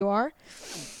you are.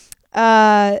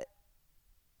 But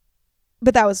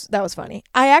that was funny.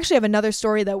 I actually have another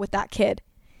story though with that kid,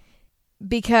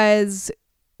 because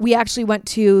we actually went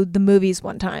to the movies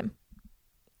one time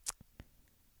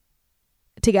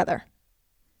together.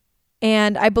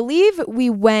 And I believe we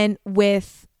went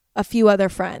with a few other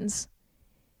friends.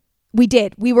 We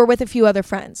did. We were with a few other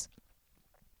friends.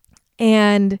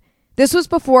 And this was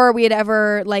before we had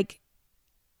ever,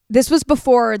 this was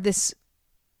before the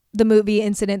movie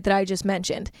incident that I just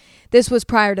mentioned. This was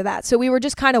prior to that. So we were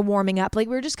just kind of warming up. We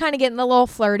were just kind of getting a little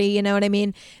flirty, you know what I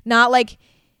mean? Not like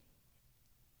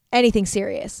anything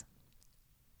serious.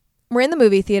 We're in the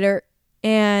movie theater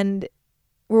and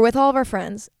we're with all of our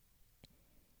friends.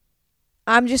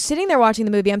 I'm just sitting there watching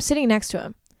the movie. I'm sitting next to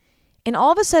him. And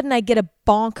all of a sudden I get a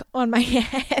bonk on my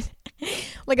head.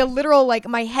 Like a literal,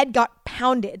 my head got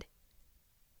pounded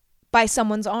by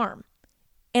someone's arm.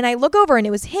 And I look over and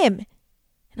it was him.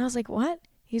 And I was like, what?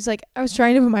 He's like, I was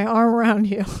trying to put my arm around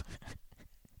you.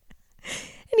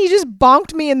 And he just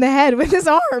bonked me in the head with his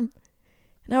arm.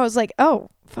 And I was like, oh,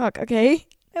 fuck, okay.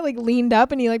 I leaned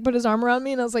up and he put his arm around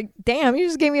me and I was like, damn, you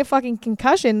just gave me a fucking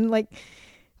concussion.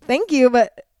 Thank you,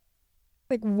 but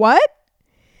what?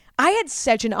 I had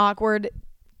such an awkward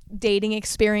dating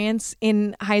experience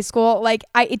in high school.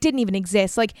 It didn't even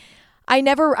exist. That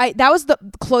was the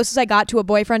closest I got to a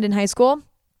boyfriend in high school.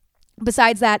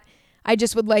 Besides that, I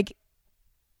just would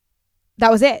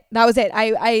that was it.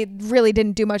 I really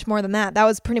didn't do much more than that. That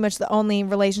was pretty much the only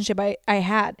relationship I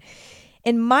had.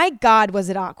 And my God, was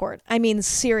it awkward. I mean,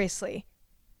 seriously.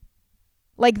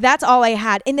 That's all I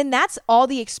had. And then that's all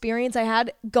the experience I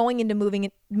had going into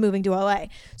moving to LA.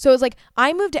 So it was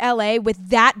I moved to LA with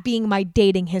that being my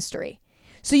dating history.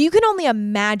 So you can only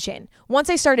imagine once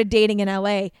I started dating in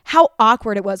LA, how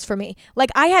awkward it was for me.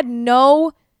 I had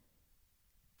no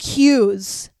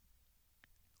cues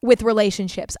with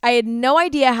relationships. I had no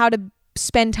idea how to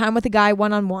spend time with a guy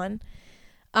one-on-one.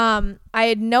 I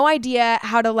had no idea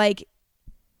how to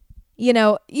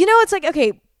it's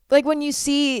okay, when you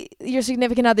see your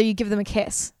significant other, you give them a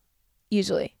kiss,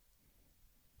 usually.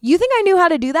 You think I knew how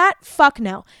to do that? Fuck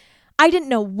no. I didn't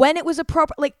know when it was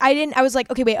appropriate. I was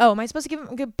okay, wait, am I supposed to give him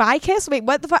a goodbye kiss? Wait,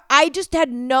 what the fuck? I just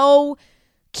had no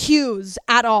cues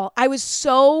at all. I was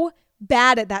so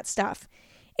bad at that stuff.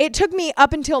 It took me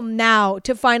up until now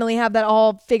to finally have that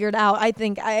all figured out. I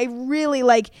think I really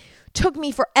took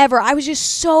me forever. I was just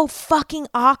so fucking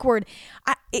awkward.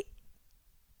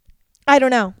 I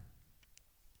don't know.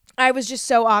 I was just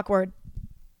so awkward.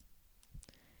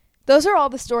 Those are all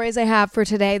the stories I have for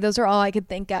today. Those are all I could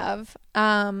think of.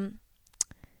 I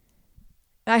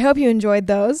hope you enjoyed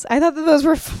those. I thought that those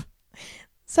were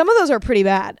some of those are pretty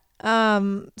bad.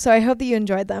 So I hope that you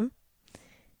enjoyed them.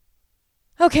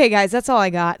 Okay, guys, that's all I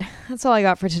got. That's all I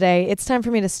got for today. It's time for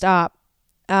me to stop.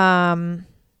 I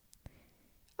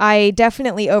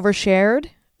definitely overshared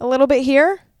a little bit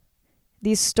here.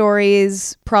 These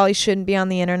stories probably shouldn't be on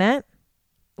the internet,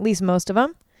 at least most of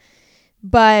them.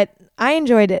 But I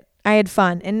enjoyed it. I had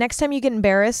fun. And next time you get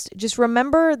embarrassed, just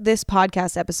remember this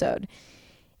podcast episode.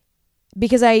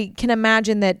 Because I can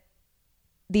imagine that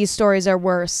these stories are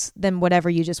worse than whatever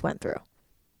you just went through.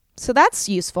 So that's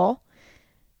useful,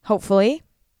 hopefully.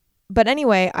 But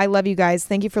anyway, I love you guys.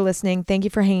 Thank you for listening. Thank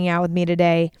you for hanging out with me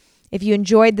today. If you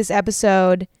enjoyed this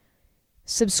episode,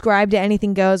 subscribe to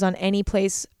Anything Goes on any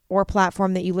place or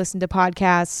platform that you listen to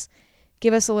podcasts.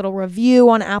 Give us a little review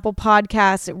on Apple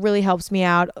Podcasts. It really helps me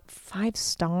out. 5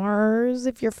 stars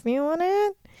if you're feeling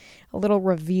it. A little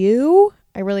review.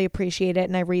 I really appreciate it,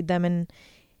 and I read them, and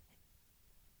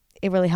it really helps.